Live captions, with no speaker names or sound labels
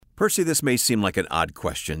Percy, this may seem like an odd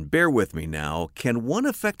question. Bear with me now. Can one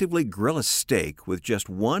effectively grill a steak with just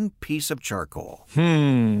one piece of charcoal?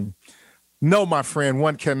 No, my friend,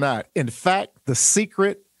 one cannot. In fact, the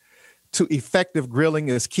secret to effective grilling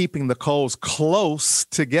is keeping the coals close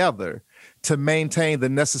together to maintain the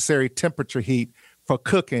necessary temperature heat for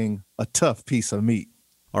cooking a tough piece of meat.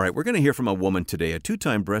 All right, we're going to hear from a woman today, a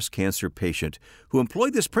 2-time breast cancer patient who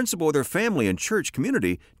employed this principle with her family and church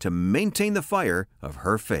community to maintain the fire of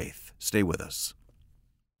her faith. Stay with us.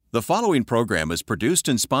 The following program is produced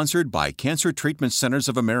and sponsored by Cancer Treatment Centers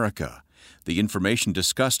of America. The information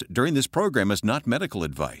discussed during this program is not medical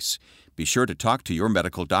advice. Be sure to talk to your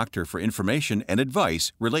medical doctor for information and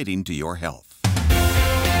advice relating to your health.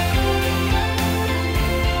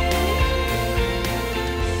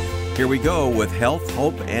 Here we go with Health,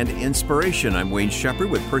 Hope, and Inspiration. I'm Wayne Shepherd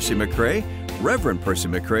with Percy McRae, Reverend Percy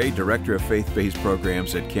McRae, Director of Faith-Based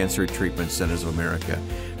Programs at Cancer Treatment Centers of America.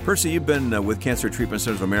 Percy, you've been with Cancer Treatment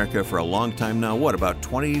Centers of America for a long time now. What, about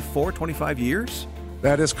 24, 25 years?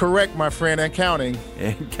 That is correct, my friend, and counting.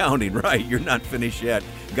 And counting, right. You're not finished yet.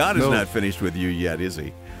 God is not finished with you yet, is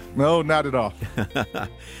he? No, not at all.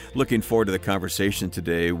 Looking forward to the conversation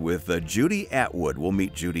today with Judy Atwood. We'll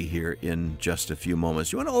meet Judy here in just a few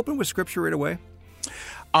moments. You want to open with Scripture right away?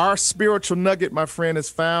 Our spiritual nugget, my friend, is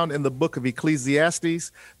found in the book of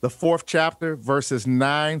Ecclesiastes, the 4th chapter, verses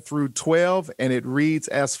 9 through 12, and it reads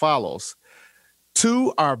as follows.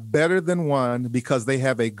 2 are better than 1 because they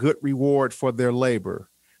have a good reward for their labor.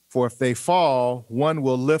 For if they fall, one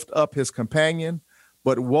will lift up his companion,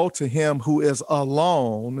 but woe to him who is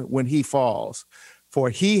alone when he falls, for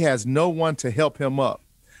he has no one to help him up.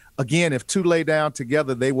 Again, if 2 lay down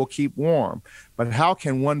together, they will keep warm. But how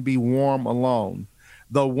can one be warm alone?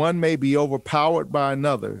 Though one may be overpowered by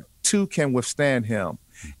another, 2 can withstand him.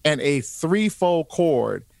 And a threefold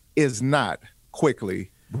cord is not quickly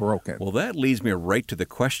broken. Well, that leads me right to the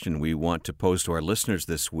question we want to pose to our listeners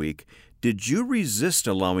this week. Did you resist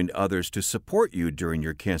allowing others to support you during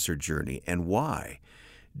your cancer journey, and why?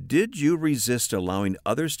 Did you resist allowing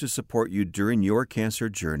others to support you during your cancer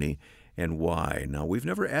journey, and why? Now, we've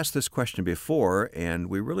never asked this question before, and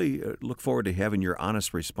we really look forward to having your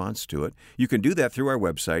honest response to it. You can do that through our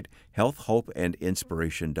website,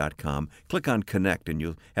 healthhopeandinspiration.com. Click on Connect, and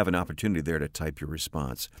you'll have an opportunity there to type your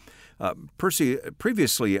response. Percy,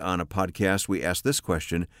 previously on a podcast, we asked this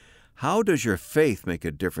question: how does your faith make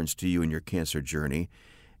a difference to you in your cancer journey?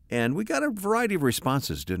 And we got a variety of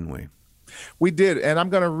responses, didn't we? We did, and I'm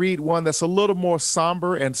going to read one that's a little more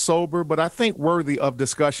somber and sober, but I think worthy of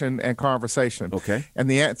discussion and conversation. Okay. And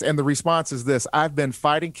the response is this: I've been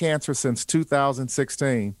fighting cancer since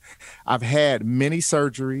 2016. I've had many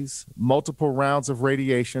surgeries, multiple rounds of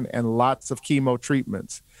radiation, and lots of chemo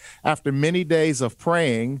treatments. After many days of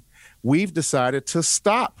praying, we've decided to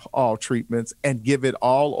stop all treatments and give it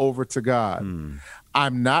all over to God.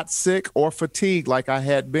 I'm not sick or fatigued like I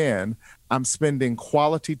had been. I'm spending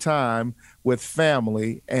quality time with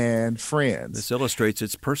family and friends. This illustrates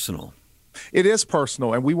it's personal. It is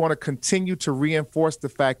personal, and we want to continue to reinforce the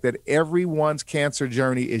fact that everyone's cancer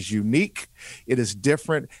journey is unique, it is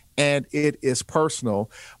different, and it is personal.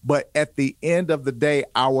 But at the end of the day,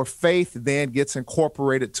 our faith then gets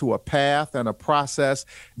incorporated to a path and a process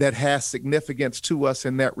that has significance to us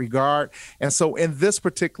in that regard. And so in this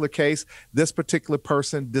particular case, this particular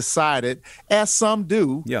person decided, as some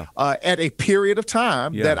do, at a period of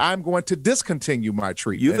time, that I'm going to discontinue my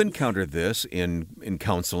treatment. You've encountered this in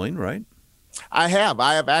counseling, right? I have.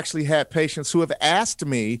 I have actually had patients who have asked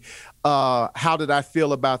me, how did I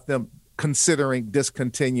feel about them considering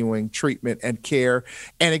discontinuing treatment and care?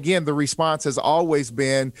 And again, the response has always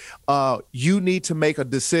been, you need to make a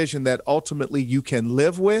decision that ultimately you can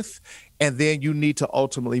live with, and then you need to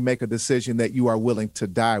ultimately make a decision that you are willing to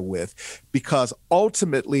die with, because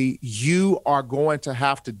ultimately you are going to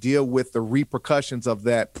have to deal with the repercussions of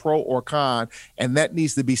that, pro or con, and that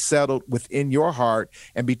needs to be settled within your heart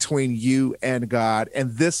and between you and God.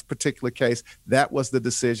 And this particular case, that was the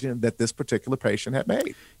decision that this particular patient had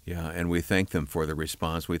made. Yeah, and we thank them for the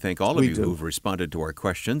response. We thank all of you who've responded to our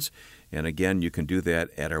questions. And again, you can do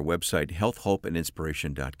that at our website,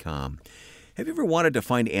 healthhopeandinspiration.com. Have you ever wanted to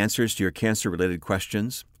find answers to your cancer-related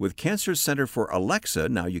questions? With Cancer Center for Alexa,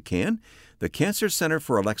 now you can. The Cancer Center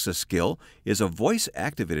for Alexa skill is a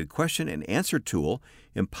voice-activated question and answer tool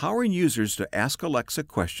empowering users to ask Alexa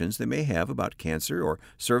questions they may have about cancer or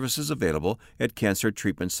services available at Cancer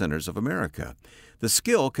Treatment Centers of America. The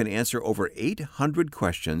skill can answer over 800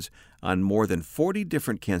 questions on more than 40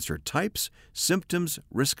 different cancer types, symptoms,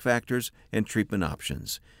 risk factors, and treatment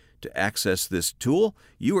options. To access this tool,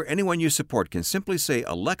 you or anyone you support can simply say,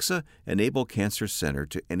 "Alexa, enable Cancer Center"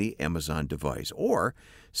 to any Amazon device, or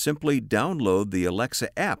simply download the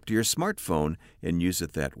Alexa app to your smartphone and use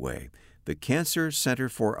it that way. The Cancer Center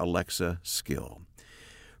for Alexa skill.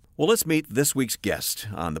 Well, let's meet this week's guest.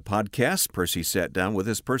 On the podcast, Percy sat down with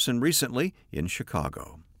this person recently in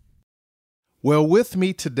Chicago. Well, with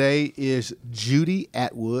me today is Judy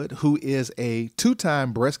Atwood, who is a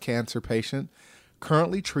 2-time breast cancer patient,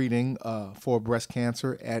 currently treating for breast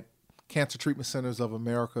cancer at Cancer Treatment Centers of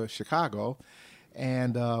America, Chicago,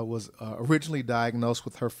 and was originally diagnosed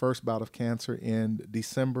with her first bout of cancer in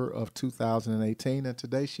December of 2018. And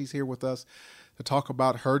today she's here with us to talk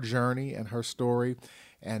about her journey and her story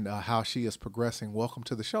and how she is progressing. Welcome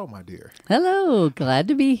to the show, my dear. Hello. Glad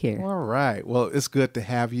to be here. All right. Well, it's good to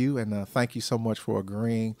have you, and thank you so much for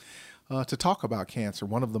agreeing to talk about cancer.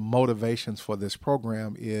 One of the motivations for this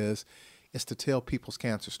program is to tell people's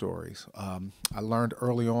cancer stories. I learned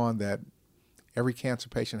early on that every cancer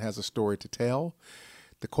patient has a story to tell.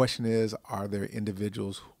 The question is, are there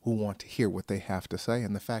individuals who want to hear what they have to say?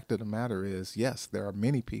 And the fact of the matter is, yes, there are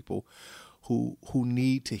many people who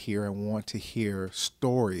need to hear and want to hear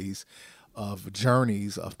stories of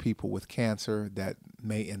journeys of people with cancer that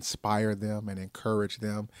may inspire them and encourage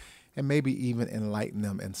them and maybe even enlighten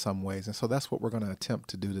them in some ways. And so that's what we're going to attempt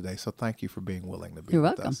to do today. So thank you for being willing to be You're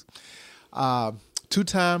with welcome. us.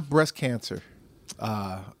 2-time breast cancer,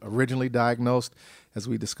 originally diagnosed, as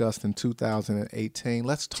we discussed, in 2018.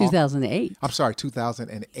 Let's talk. 2008. I'm sorry,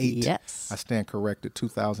 2008. Yes. I stand corrected,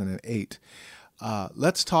 2008.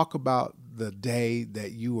 Let's talk about the day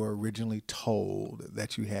that you were originally told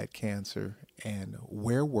that you had cancer, and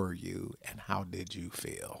where were you and how did you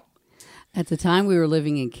feel? At the time, we were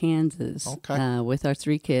living in Kansas with our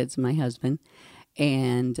 3 kids, my husband,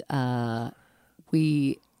 and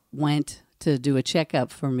we went to do a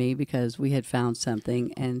checkup for me because we had found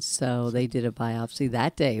something, and so they did a biopsy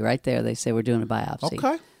that day. Right there, they say, "We're doing a biopsy."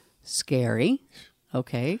 Okay. Scary.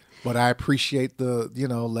 Okay. But I appreciate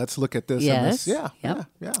let's look at this. Yes. And Yep.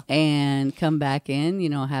 yeah. And come back in,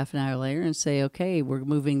 half an hour later and say, "Okay, we're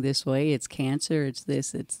moving this way. It's cancer. It's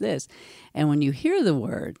this. It's this." And when you hear the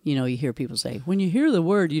word, you hear people say, when you hear the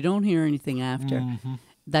word, you don't hear anything after. Mm-hmm.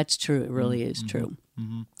 That's true. It really is true.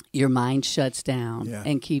 Mm-hmm. Your mind shuts down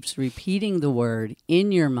and keeps repeating the word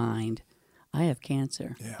in your mind. I have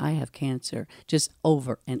cancer. Yeah. I have cancer. Just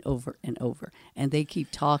over and over and over. And they keep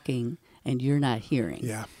talking and you're not hearing.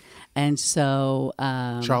 Yeah. And so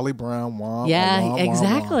Charlie Brown,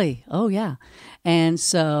 exactly. Oh, yeah. And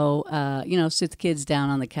so, sit the kids down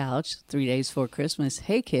on the couch 3 days before Christmas.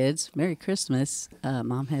 "Hey, kids, Merry Christmas.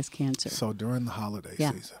 Mom has cancer." So during the holiday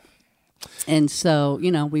season. And so,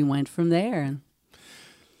 we went from there.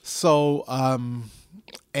 So,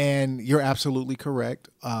 and you're absolutely correct.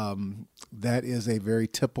 That is a very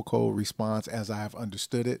typical response as I've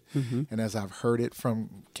understood it and as I've heard it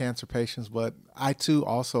from cancer patients. But I, too,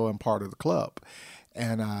 also am part of the club.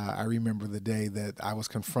 And I remember the day that I was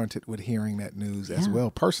confronted with hearing that news as well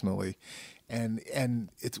personally. And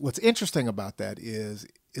it's what's interesting about that is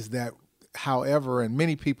that, however, and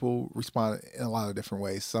many people respond in a lot of different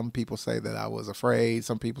ways. Some people say that I was afraid.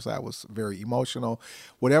 Some people say I was very emotional.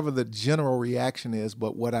 Whatever the general reaction is,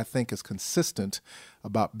 but what I think is consistent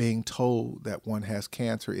about being told that one has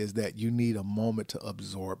cancer is that you need a moment to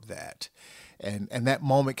absorb that. And that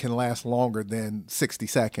moment can last longer than 60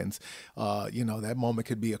 seconds. That moment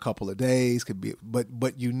could be a couple of days,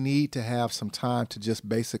 but you need to have some time to just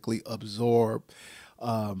basically absorb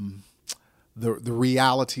the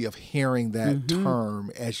reality of hearing that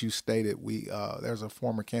term. As you stated, there's a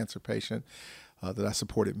former cancer patient that I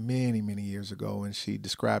supported many, many years ago, and she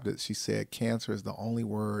described it. She said, "Cancer is the only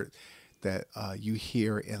word that you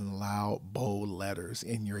hear in loud, bold letters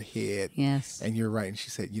in your head." Yes. And you're right. And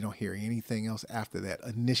she said, you don't hear anything else after that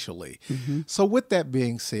initially. So with that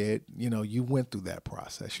being said, you went through that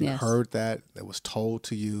process. You heard that was told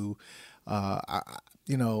to you.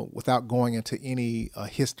 Without going into any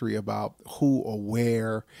history about who or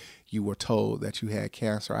where you were told that you had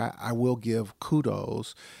cancer, I will give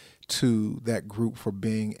kudos to that group for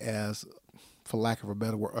being as, for lack of a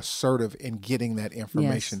better word, assertive in getting that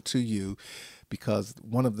information to you, because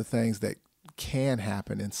one of the things that can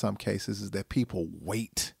happen in some cases is that people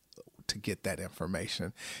wait to get that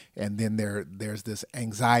information. And then there's this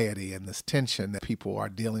anxiety and this tension that people are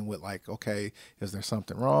dealing with, like, okay, is there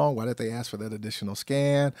something wrong? Why did they ask for that additional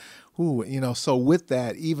scan? So with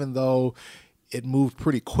that, even though it moved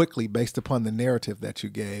pretty quickly based upon the narrative that you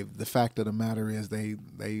gave. The fact of the matter is they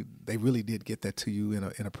really did get that to you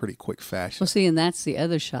in a pretty quick fashion. Well, see, and that's the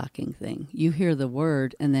other shocking thing. You hear the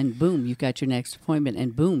word, and then boom, you've got your next appointment,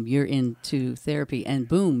 and boom, you're into therapy, and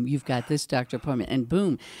boom, you've got this doctor appointment, and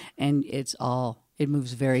boom, and it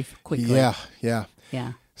moves very quickly. Yeah.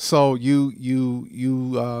 So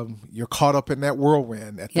you're caught up in that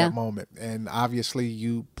whirlwind at that moment, and obviously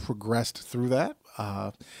you progressed through that,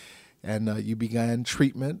 and you began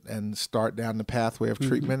treatment and start down the pathway of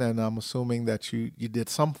treatment. And I'm assuming that you did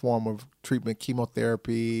some form of treatment,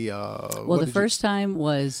 chemotherapy. Well, the first time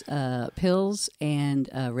was pills and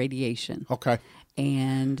radiation. Okay.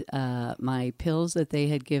 And my pills that they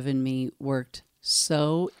had given me worked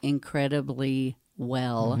so incredibly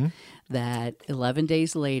well that 11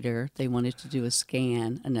 days later, they wanted to do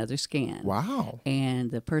another scan. Wow.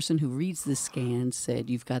 And the person who reads the scan said,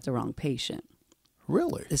 "You've got the wrong patient.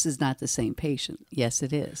 Really? This is not the same patient." Yes,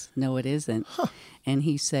 it is. No, it isn't. And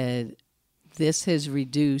he said, "This has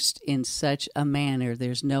reduced in such a manner,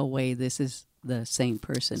 there's no way this is the same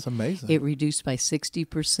person." It's amazing. It reduced by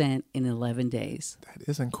 60% in 11 days. That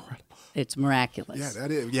is incredible. It's miraculous. Yeah,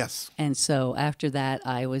 that is. Yes. And so after that,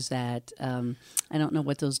 I was at, I don't know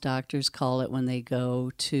what those doctors call it when they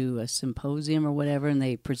go to a symposium or whatever and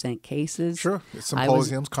they present cases. Sure.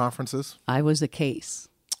 Symposiums, conferences. I was a case.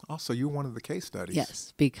 Oh, so you're one of the case studies.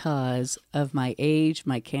 Yes, because of my age,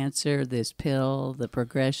 my cancer, this pill, the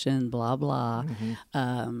progression, blah, blah.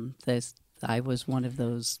 I was one of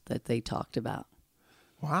those that they talked about.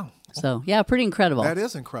 Wow. So, yeah, pretty incredible. That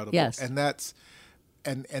is incredible. Yes. And that's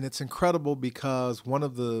and it's incredible because one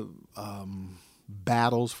of the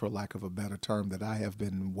battles, for lack of a better term, that I have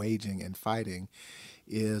been waging and fighting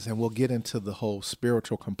is, and we'll get into the whole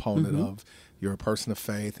spiritual component of you're a person of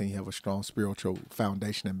faith and you have a strong spiritual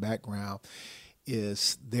foundation and background,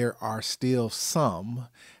 is there are still some,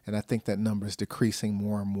 and I think that number is decreasing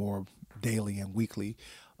more and more daily and weekly,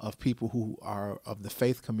 of people who are of the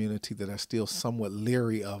faith community that are still somewhat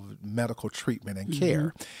leery of medical treatment and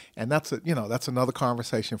care. And that's another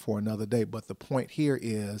conversation for another day. But the point here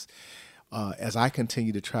is, as I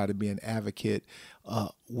continue to try to be an advocate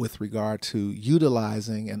with regard to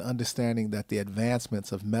utilizing and understanding that the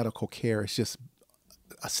advancements of medical care is just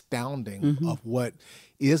astounding of what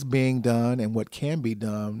is being done and what can be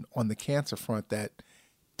done on the cancer front that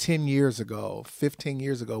 10 years ago, 15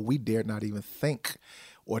 years ago, we dared not even think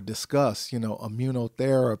or discuss,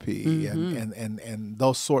 immunotherapy and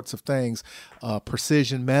those sorts of things,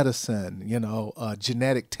 precision medicine,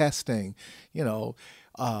 genetic testing,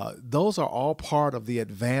 those are all part of the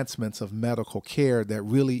advancements of medical care that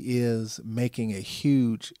really is making a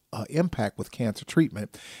huge impact with cancer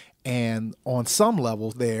treatment. And on some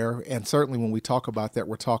levels there, and certainly when we talk about that,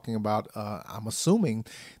 we're talking about, I'm assuming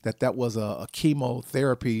that was a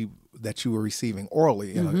chemotherapy that you were receiving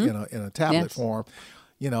orally in a tablet form.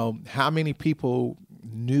 How many people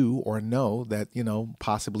knew or know that,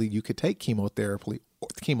 possibly you could take chemotherapy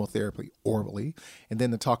orally, and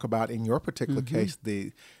then to talk about in your particular case,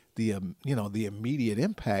 the immediate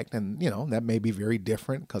impact, and, that may be very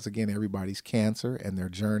different because, again, everybody's cancer and their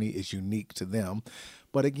journey is unique to them.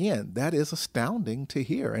 But again, that is astounding to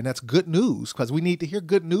hear, and that's good news because we need to hear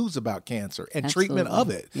good news about cancer and treatment of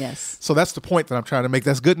it. Yes. So that's the point that I'm trying to make.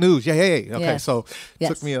 That's good news. Yay. Okay. Yes. So it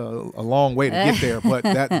took me a long way to get there, but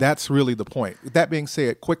that's really the point. With that being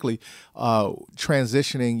said, quickly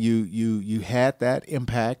transitioning, you had that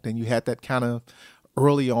impact and you had that kind of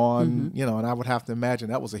early on, and I would have to imagine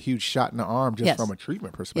that was a huge shot in the arm just from a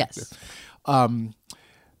treatment perspective. Yes.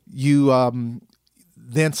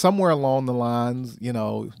 Then somewhere along the lines,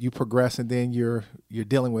 you progress, and then you're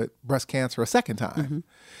dealing with breast cancer a second time.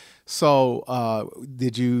 So,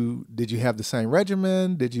 did you have the same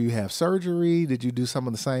regimen? Did you have surgery? Did you do some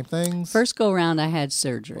of the same things? First go around, I had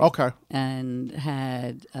surgery. Okay. And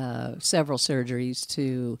had several surgeries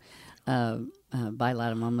to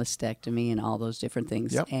bilateral mastectomy and all those different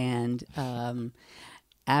things. Yep. And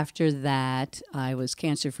after that, I was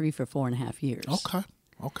cancer-free for 4.5 years.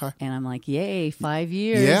 Okay. And I'm like, yay, 5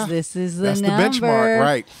 years. Yeah, this is that's number. the benchmark,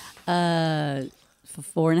 right? For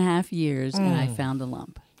 4.5 years, and I found a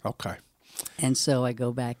lump. Okay. And so I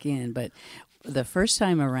go back in. But the first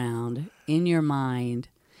time around, in your mind,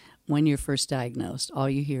 when you're first diagnosed, all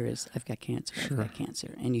you hear is, I've got cancer, I've got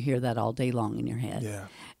cancer. And you hear that all day long in your head. Yeah.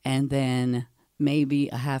 And then maybe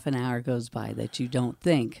a half an hour goes by that you don't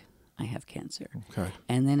think, I have cancer. Okay.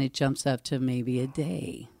 And then it jumps up to maybe a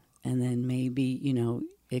day. And then maybe,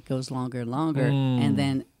 it goes longer and longer. And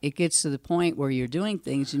then it gets to the point where you're doing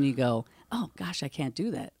things and you go, oh, gosh, I can't do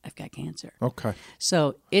that. I've got cancer. Okay.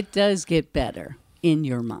 So it does get better in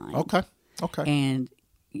your mind. Okay. Okay. And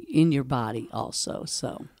in your body also.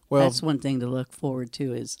 So that's one thing to look forward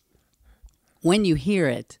to is when you hear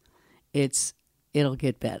it, it'll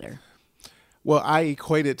get better. Well, I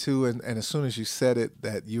equate it to, and as soon as you said it,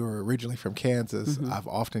 that you were originally from Kansas, I've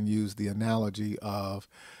often used the analogy of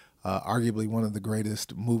arguably one of the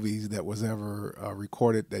greatest movies that was ever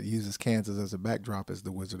recorded that uses Kansas as a backdrop is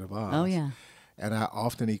The Wizard of Oz. Oh, yeah. And I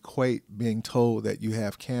often equate being told that you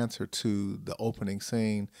have cancer to the opening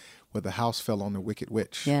scene where the house fell on the Wicked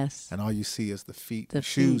Witch. Yes. And all you see is the feet and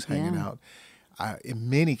shoes hanging out. In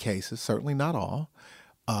many cases, certainly not all,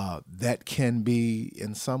 that can be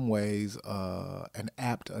in some ways an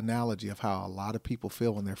apt analogy of how a lot of people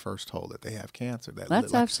feel when they're first told that they have cancer.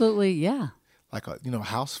 That's absolutely, yeah. Like a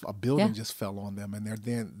building just fell on them, and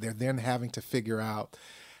they're then having to figure out,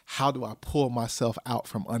 how do I pull myself out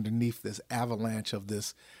from underneath this avalanche of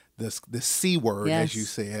this C word, as you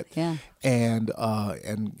said, and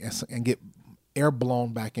get air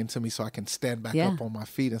blown back into me so I can stand back up on my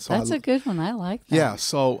feet. And so that's a good one. I like that. Yeah.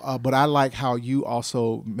 So, but I like how you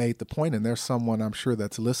also made the point, and there's someone I'm sure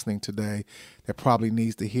that's listening today that probably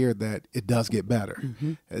needs to hear that it does get better.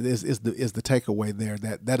 Is the takeaway there,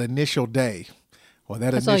 that initial day or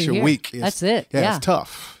that's initial week. That's it. Yeah, it's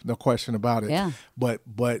tough. No question about it. Yeah. But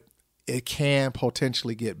it can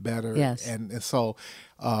potentially get better. Yes. And so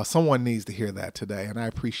someone needs to hear that today, and I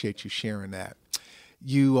appreciate you sharing that.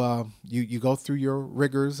 You go through your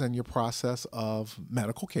rigors and your process of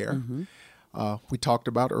medical care. We talked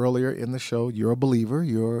about earlier in the show, you're a believer,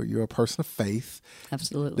 you're a person of faith.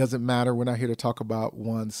 Absolutely. Doesn't matter. We're not here to talk about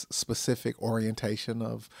one's specific orientation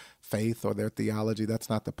of faith or their theology. That's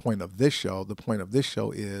not the point of this show. The point of this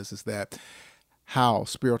show is that how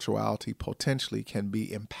spirituality potentially can be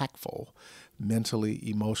impactful mentally,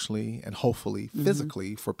 emotionally, and hopefully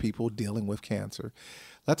physically for people dealing with cancer.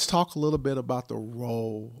 Let's talk a little bit about the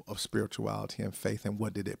role of spirituality and faith, and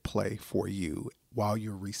what did it play for you while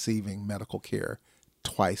you're receiving medical care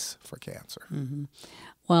twice for cancer?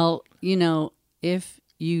 Well, if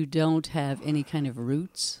you don't have any kind of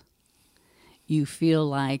roots, you feel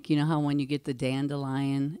like, how when you get the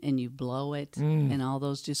dandelion and you blow it and all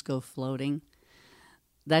those just go floating?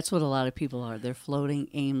 That's what a lot of people are. They're floating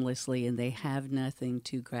aimlessly and they have nothing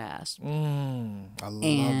to grasp. I love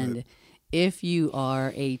it. If you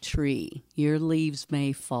are a tree, your leaves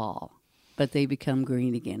may fall, but they become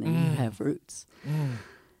green again and you have roots.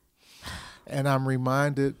 And I'm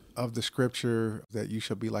reminded of the scripture that you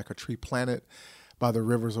shall be like a tree planted by the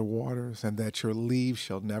rivers of waters, and that your leaves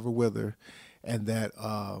shall never wither, and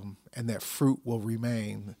that fruit will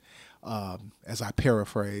remain. As I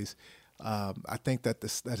paraphrase, I think that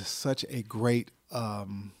that is such a great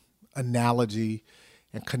analogy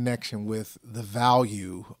and connection with the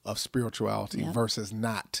value of spirituality versus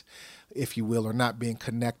not, if you will, or not being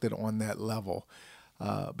connected on that level.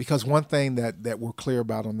 Because one thing that we're clear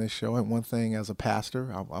about on this show, and one thing as a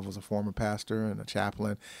pastor, I was a former pastor and a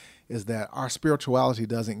chaplain, is that our spirituality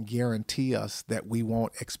doesn't guarantee us that we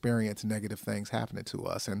won't experience negative things happening to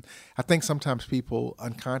us. And I think sometimes people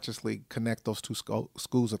unconsciously connect those two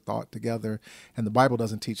schools of thought together, and the Bible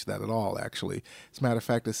doesn't teach that at all, actually. As a matter of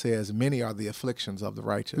fact, it says, many are the afflictions of the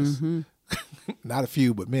righteous. Not a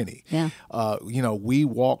few, but many. Yeah. We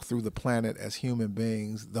walk through the planet as human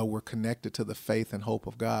beings, though we're connected to the faith and hope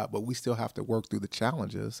of God, but we still have to work through the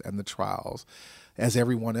challenges and the trials as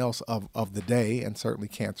everyone else of the day, and certainly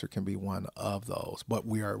cancer can be one of those. But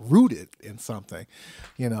we are rooted in something,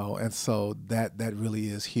 and so that really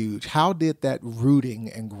is huge. How did that rooting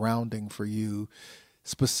and grounding for you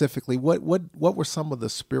specifically? What were some of the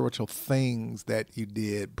spiritual things that you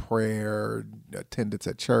did? Prayer, attendance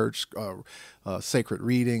at church, sacred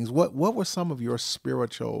readings. What were some of your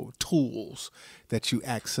spiritual tools that you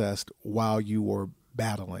accessed while you were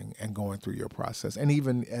battling and going through your process, and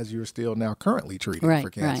even as you're still now currently treating for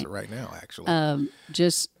cancer right now, actually?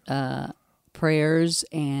 Just prayers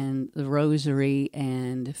and the rosary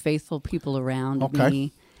and faithful people around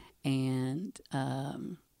me, and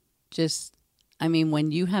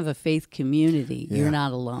when you have a faith community, you're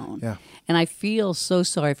not alone. Yeah. And I feel so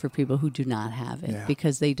sorry for people who do not have it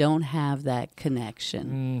because they don't have that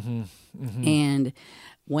connection. And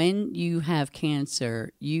when you have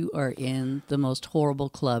cancer, you are in the most horrible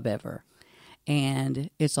club ever. And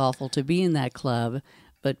it's awful to be in that club,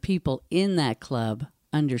 but people in that club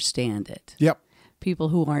understand it. Yep. People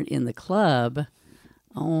who aren't in the club,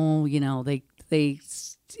 they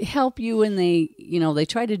help you, and they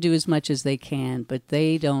try to do as much as they can, but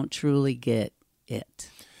they don't truly get it.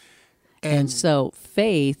 And so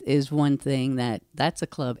faith is one thing that's a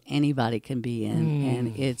club anybody can be in,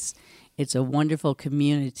 and It's a wonderful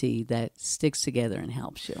community that sticks together and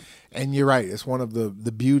helps you. And you're right. It's one of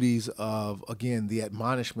the beauties of, again, the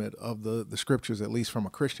admonishment of the scriptures, at least from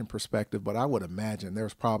a Christian perspective. But I would imagine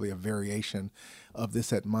there's probably a variation of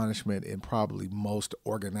this admonishment in probably most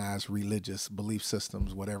organized religious belief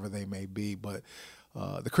systems, whatever they may be. But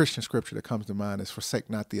the Christian scripture that comes to mind is, forsake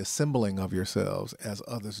not the assembling of yourselves as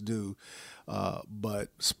others do, but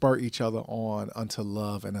spur each other on unto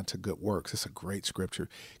love and unto good works. It's a great scripture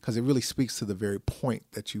because it really speaks to the very point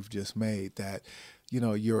that you've just made, that, you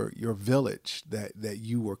know, your village that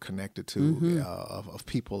you were connected to, of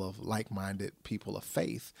people, of like-minded people of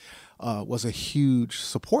faith, was a huge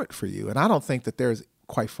support for you. And I don't think that there's,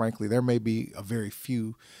 quite frankly, there may be a very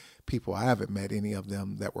few people, I haven't met any of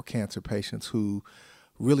them that were cancer patients who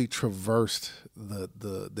really traversed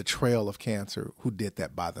the trail of cancer who did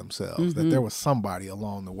that by themselves, that there was somebody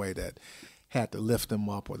along the way that had to lift them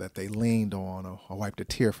up, or that they leaned on, or wiped a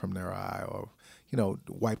tear from their eye, or, you know,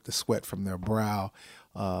 wiped the sweat from their brow.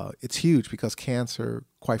 It's huge because cancer,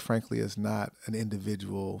 quite frankly, is not an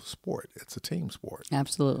individual sport. It's a team sport.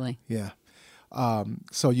 Absolutely. Yeah.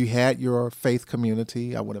 So you had your faith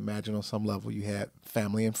community. I would imagine on some level you had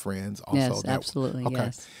family and friends also. Yes, absolutely. Okay.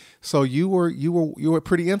 Yes. So you were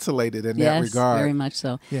pretty insulated in that regard. Yes, very much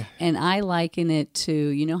so. Yeah. And I liken it to,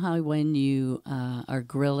 you know how when you are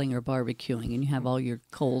grilling or barbecuing and you have all your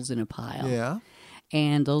coals in a pile. Yeah.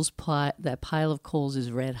 And that pile of coals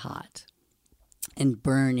is red hot and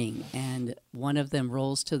burning, and one of them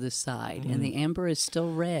rolls to the side and the ember is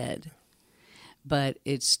still red, but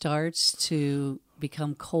it starts to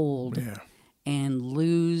become cold and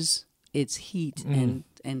lose its heat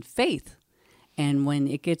and faith. And when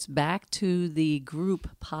it gets back to the group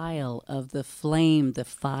pile of the flame, the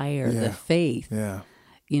fire, the faith,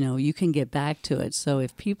 you know, you can get back to it. So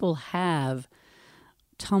if people have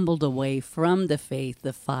tumbled away from the faith,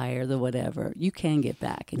 the fire, the whatever, you can get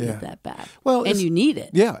back and get that back. Well, and you need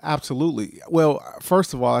it. Yeah, absolutely. Well,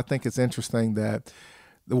 first of all, I think it's interesting that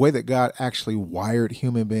the way that God actually wired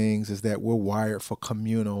human beings is that we're wired for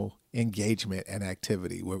communal engagement and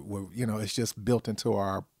activity. We're you know, it's just built into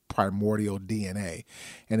our primordial DNA,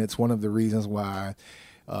 and it's one of the reasons why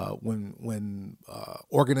when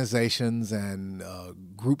organizations and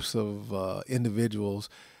groups of individuals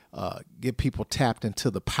get people tapped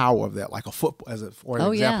into the power of that, like a football,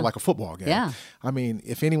 like a football game. Yeah. I mean,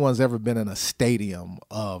 if anyone's ever been in a stadium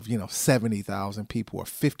of 70,000 people or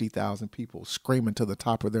 50,000 people screaming to the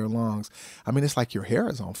top of their lungs, I mean, it's like your hair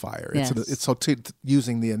is on fire. Yes. It's so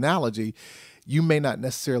using the analogy, you may not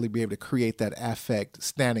necessarily be able to create that affect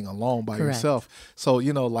standing alone by yourself. So,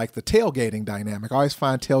 like the tailgating dynamic, I always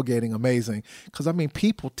find tailgating amazing because, I mean,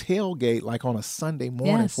 people tailgate like on a Sunday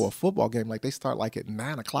morning for a football game. Like they start like at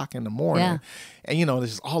 9 o'clock in the morning. Yeah. And,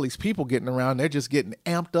 there's just all these people getting around. They're just getting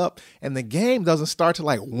amped up. And the game doesn't start till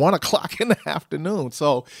like 1 o'clock in the afternoon.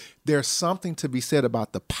 So there's something to be said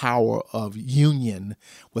about the power of union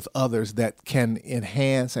with others that can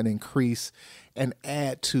enhance and increase and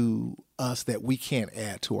add to us that we can't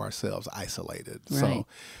add to ourselves isolated. Right.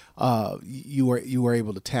 So you were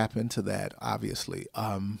able to tap into that, obviously.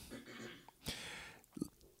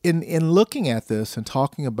 In looking at this and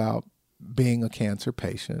talking about being a cancer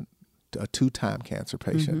patient, a 2-time cancer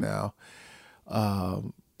patient now,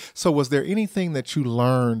 so was there anything that you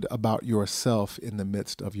learned about yourself in the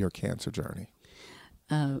midst of your cancer journey?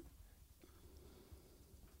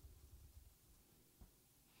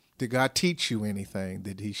 Did God teach you anything?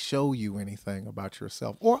 Did he show you anything about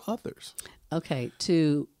yourself or others? Okay,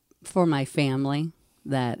 for my family,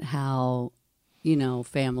 that how,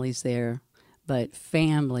 family's there, but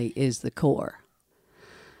family is the core.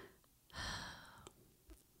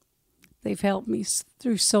 They've helped me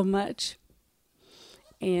through so much,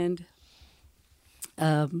 and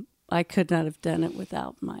I could not have done it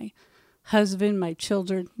without my husband, my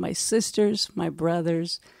children, my sisters, my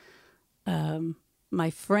brothers, my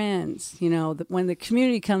friends. When the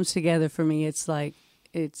community comes together for me, it's like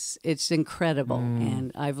it's incredible.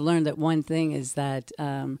 And I've learned that one thing is that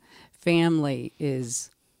family is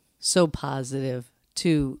so positive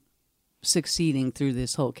to succeeding through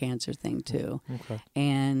this whole cancer thing too. Okay.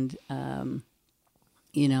 And I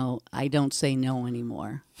don't say no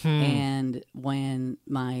anymore. And when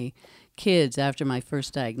my kids, after my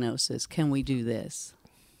first diagnosis, can we do this?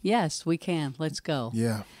 Yes, we can. Let's go.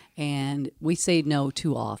 Yeah. And we say no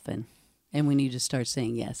too often, and we need to start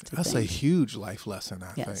saying yes to That's things. A huge life lesson,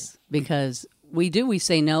 I think. Because we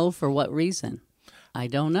say no for what reason? I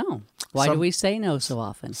don't know. Why do we say no so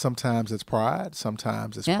often? Sometimes it's pride.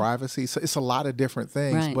 Sometimes it's privacy. So it's a lot of different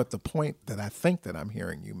things. Right. But the point that I think that I'm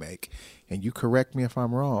hearing you make, and you correct me if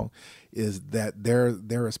I'm wrong, is that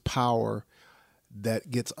there is power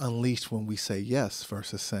that gets unleashed when we say yes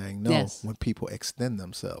versus saying no, when people extend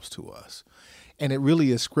themselves to us. And it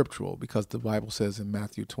really is scriptural, because the Bible says in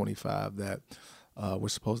Matthew 25 that we're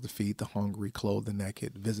supposed to feed the hungry, clothe the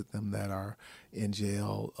naked, visit them that are in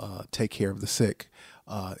jail, take care of the sick.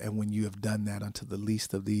 And when you have done that unto the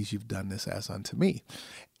least of these, you've done this as unto me.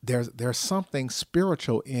 There's something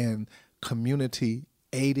spiritual in community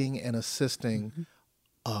aiding and assisting.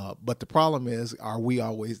 But the problem is,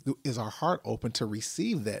 is our heart open to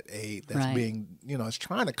receive that aid that's being, it's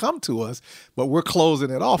trying to come to us, but we're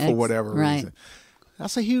closing it off for whatever reason.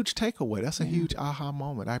 That's a huge takeaway. That's a huge aha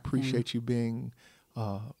moment. I appreciate you being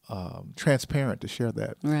transparent to share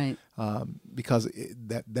that. Right. Because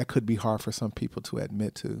that could be hard for some people to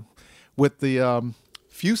admit to. With the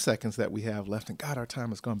few seconds that we have left, and God, our time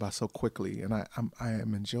has gone by so quickly, and I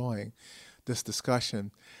am enjoying this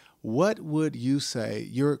discussion. What would you say,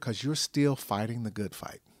 because you're still fighting the good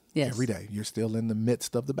fight every day. You're still in the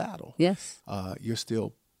midst of the battle. Yes. You're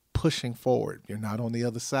still pushing forward. You're not on the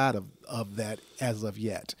other side of that as of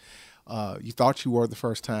yet. You thought you were the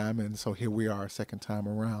first time, and so here we are a second time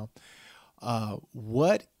around.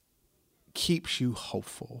 What keeps you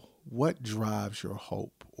hopeful? What drives your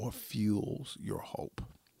hope or fuels your hope?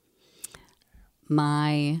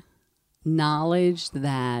 My knowledge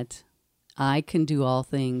that I can do all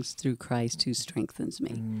things through Christ who strengthens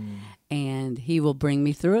me. And he will bring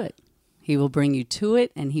me through it. He will bring you to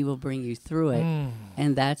it, and he will bring you through it.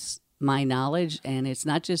 And that's my knowledge. And it's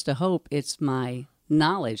not just a hope, it's my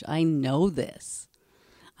knowledge. I know this.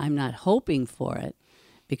 I'm not hoping for it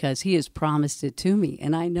because he has promised it to me,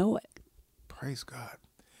 and I know it. Praise God.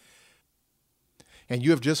 And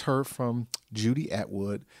you have just heard from Judy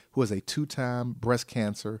Atwood, who is a 2-time breast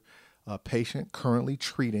cancer patient currently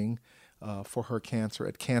treating for her cancer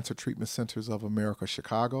at Cancer Treatment Centers of America,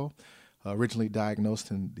 Chicago, originally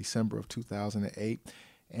diagnosed in December of 2008,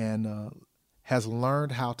 and has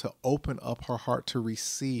learned how to open up her heart to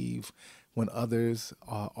receive when others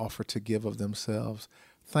offer to give of themselves.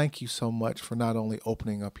 Thank you so much for not only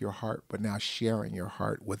opening up your heart, but now sharing your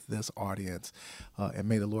heart with this audience. And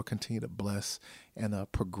may the Lord continue to bless and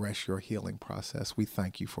progress your healing process. We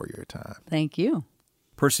thank you for your time. Thank you.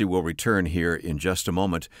 Percy will return here in just a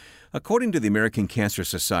moment. According to the American Cancer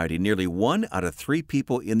Society, nearly 1 out of 3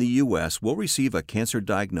 people in the U.S. will receive a cancer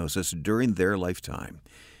diagnosis during their lifetime.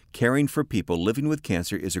 Caring for people living with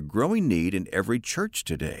cancer is a growing need in every church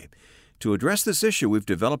today. To address this issue, we've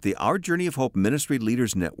developed the Our Journey of Hope Ministry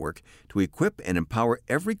Leaders Network to equip and empower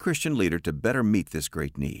every Christian leader to better meet this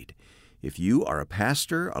great need. If you are a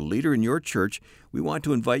pastor, a leader in your church, we want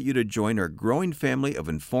to invite you to join our growing family of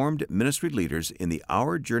informed ministry leaders in the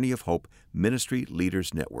Our Journey of Hope Ministry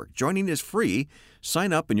Leaders Network. Joining is free.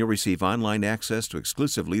 Sign up and you'll receive online access to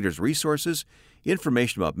exclusive leaders resources,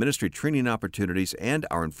 information about ministry training opportunities, and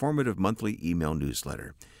our informative monthly email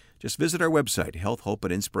newsletter. Just visit our website,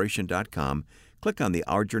 healthhopeandinspiration.com, click on the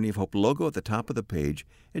Our Journey of Hope logo at the top of the page,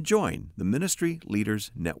 and join the Ministry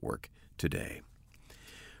Leaders Network today.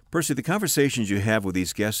 Percy, the conversations you have with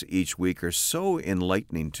these guests each week are so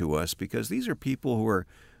enlightening to us because these are people who are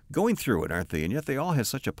going through it, aren't they? And yet they all have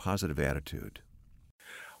such a positive attitude.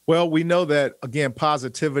 Well, we know that, again,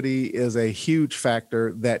 positivity is a huge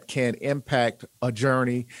factor that can impact a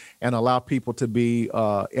journey and allow people to be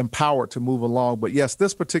empowered to move along. But yes,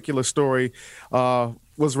 this particular story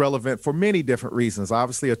was relevant for many different reasons.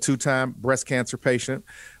 Obviously, a 2-time breast cancer patient,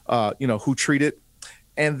 who treated,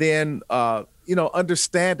 and then,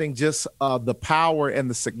 understanding just the power and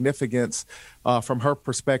the significance from her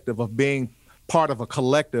perspective of being part of a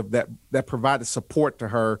collective that provided support to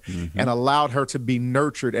her and allowed her to be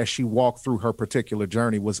nurtured as she walked through her particular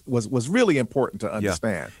journey was really important to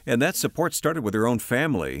understand. Yeah. And that support started with her own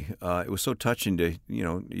family. It was so touching to,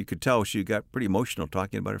 you could tell she got pretty emotional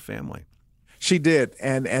talking about her family. She did,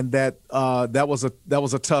 and that was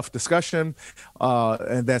a tough discussion,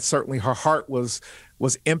 and that certainly her heart was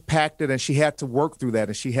impacted, and she had to work through that,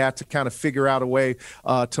 and she had to kind of figure out a way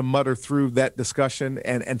to mutter through that discussion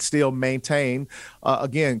and still maintain,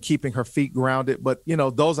 again, keeping her feet grounded. But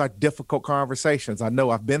those are difficult conversations. I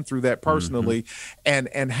know I've been through that personally,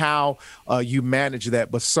 and how you manage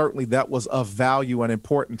that. But certainly that was of value and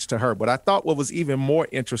importance to her. But I thought what was even more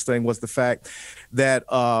interesting was the fact that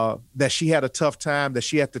that she had a tough time, that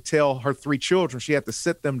she had to tell her 3 children, she had to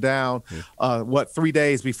sit them down 3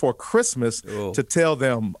 days before Christmas to tell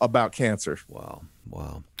them about cancer.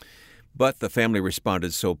 Wow. But the family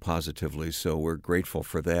responded so positively, so we're grateful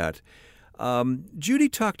for that. Judy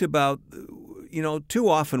talked about, too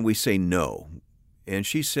often we say no, and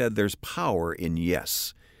she said there's power in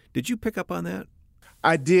yes. Did you pick up on that?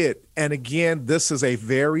 I did. And again, this is a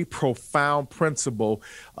very profound principle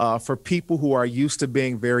for people who are used to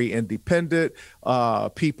being very independent,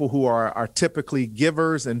 people who are typically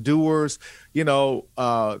givers and doers,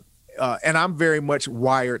 and I'm very much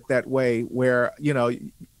wired that way where,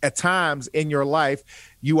 at times in your life,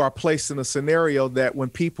 you are placed in a scenario that when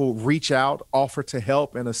people reach out, offer to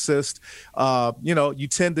help and assist, you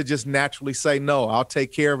tend to just naturally say, no, I'll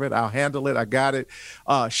take care of it. I'll handle it. I got it.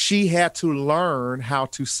 She had to learn how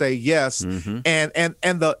to say yes. Mm-hmm.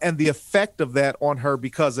 and the effect of that on her,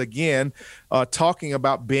 because again, talking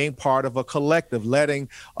about being part of a collective, letting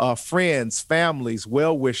friends, families,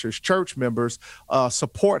 well-wishers, church members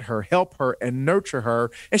support her, help her, and nurture her.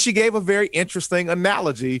 And she gave a very interesting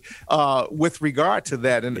analogy with regard to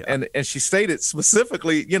that. And she stated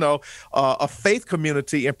specifically, a faith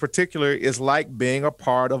community in particular is like being a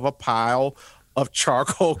part of a pile of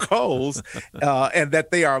charcoal coals, and that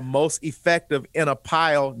they are most effective in a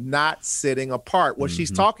pile, not sitting apart. Well, she's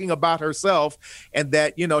talking about herself, and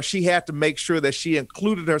that, she had to make sure that she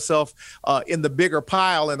included herself in the bigger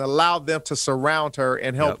pile and allowed them to surround her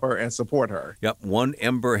and help her and support her. Yep. One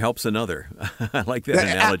ember helps another. I like that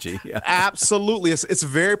analogy. Yeah. Absolutely. It's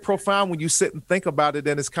very profound when you sit and think about it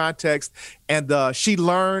in its context. And she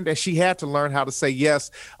learned, and she had to learn how to say yes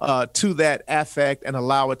to that affect and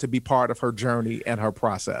allow it to be part of her journey and her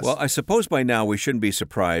process. Well, I suppose by now we shouldn't be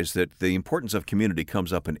surprised that the importance of community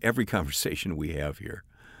comes up in every conversation we have here.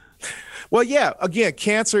 Well, yeah. Again,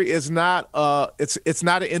 cancer is not it's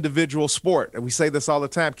not an individual sport, and we say this all the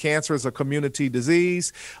time. Cancer is a community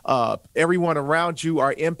disease. Everyone around you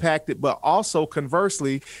are impacted, but also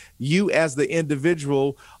conversely, you as the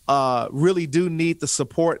individual really do need the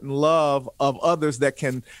support and love of others that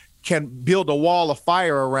can build a wall of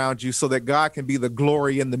fire around you so that God can be the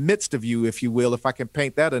glory in the midst of you, if you will, if I can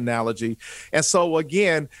paint that analogy. And so,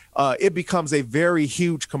 again, it becomes a very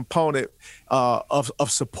huge component of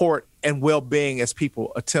support and well-being as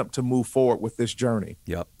people attempt to move forward with this journey.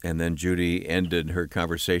 Yep. And then Judy ended her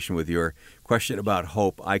conversation with your question about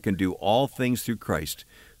hope. I can do all things through Christ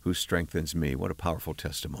who strengthens me. What a powerful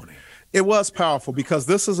testimony. It was powerful because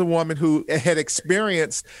this is a woman who had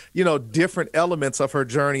experienced, different elements of her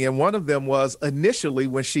journey. And one of them was initially,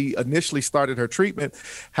 when she initially started her treatment,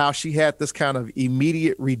 how she had this kind of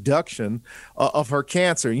immediate reduction of her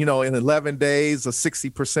cancer. In 11 days, a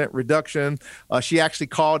 60% reduction. She actually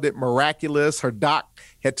called it miraculous. Her doc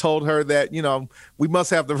had told her that, we must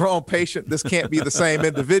have the wrong patient. This can't be the same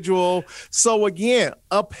individual. So again,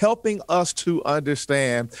 helping us to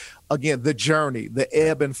understand, again, the journey, the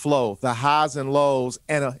ebb and flow, the highs and lows,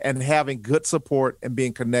 and having good support and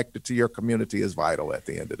being connected to your community is vital at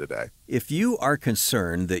the end of the day. If you are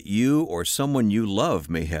concerned that you or someone you love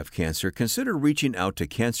may have cancer, consider reaching out to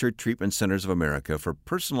Cancer Treatment Centers of America for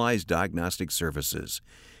personalized diagnostic services.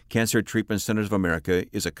 Cancer Treatment Centers of America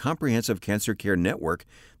is a comprehensive cancer care network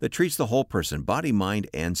that treats the whole person, body, mind,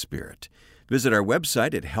 and spirit. Visit our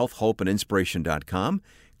website at healthhopeandinspiration.com.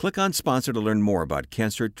 Click on Sponsor to learn more about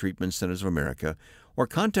Cancer Treatment Centers of America, or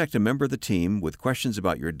contact a member of the team with questions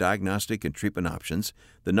about your diagnostic and treatment options.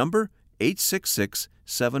 The number,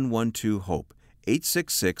 866-712-HOPE,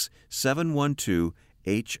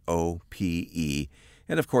 866-712-HOPE.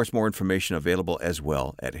 And, of course, more information available as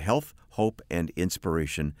well at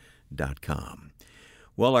healthhopeandinspiration.com.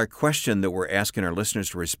 Well, our question that we're asking our listeners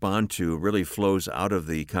to respond to really flows out of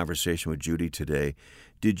the conversation with Judy today.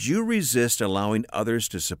 Did you resist allowing others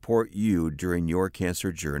to support you during your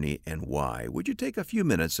cancer journey, and why? Would you take a few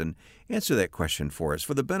minutes and answer that question for us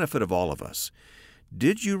for the benefit of all of us?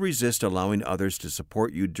 Did you resist allowing others to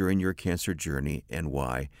support you during your cancer journey, and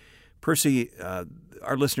why? Percy,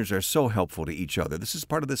 our listeners are so helpful to each other. This is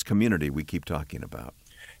part of this community we keep talking about.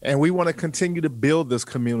 And we want to continue to build this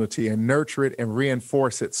community and nurture it and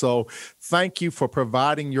reinforce it. So thank you for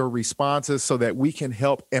providing your responses so that we can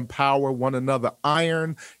help empower one another.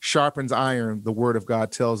 Iron sharpens iron, the Word of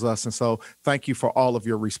God tells us. And so thank you for all of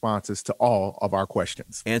your responses to all of our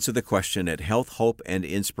questions. Answer the question at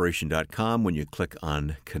healthhopeandinspiration.com when you click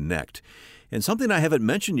on Connect. And something I haven't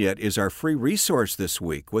mentioned yet is our free resource this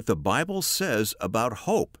week, What the Bible Says About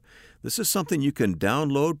Hope. This is something you can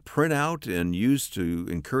download, print out, and use to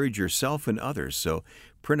encourage yourself and others. So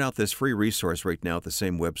print out this free resource right now at the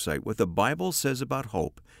same website, What the Bible Says About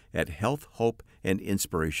Hope, at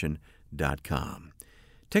healthhopeandinspiration.com.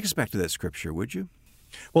 Take us back to that scripture, would you?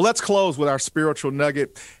 Well, let's close with our spiritual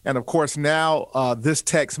nugget. And of course, now this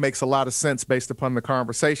text makes a lot of sense based upon the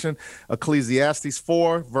conversation. Ecclesiastes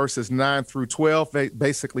 4, verses 9 through 12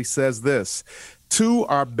 basically says this: two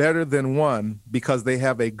are better than one because they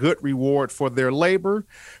have a good reward for their labor.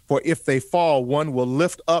 For if they fall, one will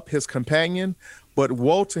lift up his companion. But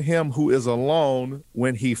woe to him who is alone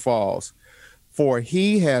when he falls, for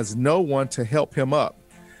he has no one to help him up.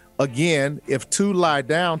 Again, if two lie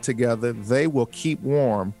down together, they will keep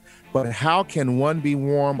warm. But how can one be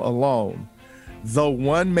warm alone? Though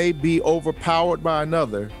one may be overpowered by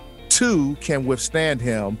another, two can withstand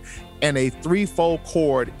him, and a threefold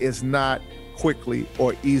cord is not quickly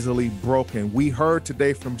or easily broken. We heard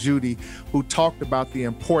today from Judy, who talked about the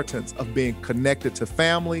importance of being connected to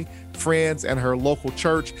family, friends, and her local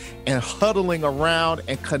church, and huddling around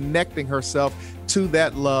and connecting herself to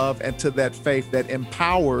that love and to that faith that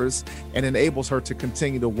empowers and enables her to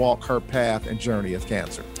continue to walk her path and journey of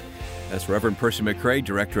cancer. That's Reverend Percy McCray,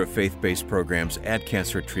 Director of Faith-Based Programs at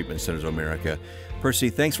Cancer Treatment Centers of America.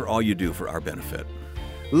 Percy, thanks for all you do for our benefit.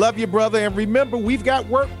 Love you, brother. And remember, we've got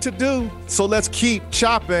work to do. So let's keep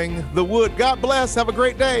chopping the wood. God bless. Have a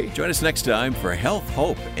great day. Join us next time for Health,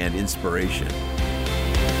 Hope, and Inspiration.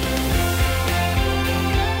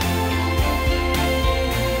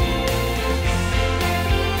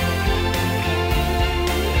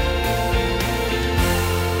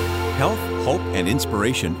 Health, Hope, and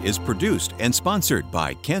Inspiration is produced and sponsored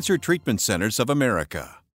by Cancer Treatment Centers of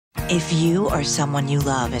America. If you or someone you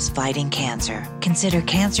love is fighting cancer, consider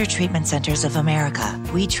Cancer Treatment Centers of America.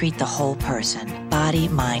 We treat the whole person, body,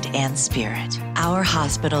 mind, and spirit. Our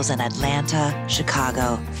hospitals in Atlanta,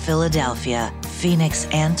 Chicago, Philadelphia, Phoenix,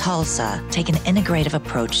 and Tulsa take an integrative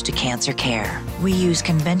approach to cancer care. We use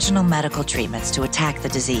conventional medical treatments to attack the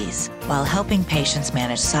disease while helping patients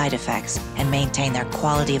manage side effects and maintain their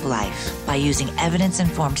quality of life by using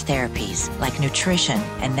evidence-informed therapies like nutrition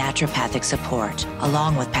and naturopathic support,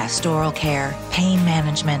 along with pastoral care, pain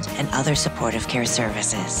management, and other supportive care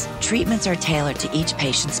services. Treatments are tailored to each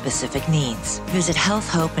patient's specific needs. Visit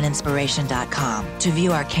healthhopeandinspiration.com to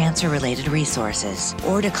view our cancer-related resources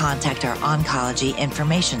or to contact our oncology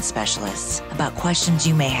information specialists about questions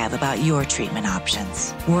you may have about your treatment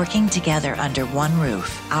options. Working together under one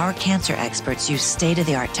roof, our cancer experts use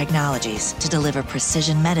state-of-the-art technologies to deliver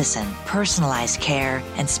precision medicine, personalized care,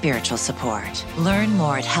 and spiritual support. Learn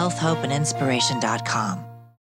more at healthhopeandinspiration.com.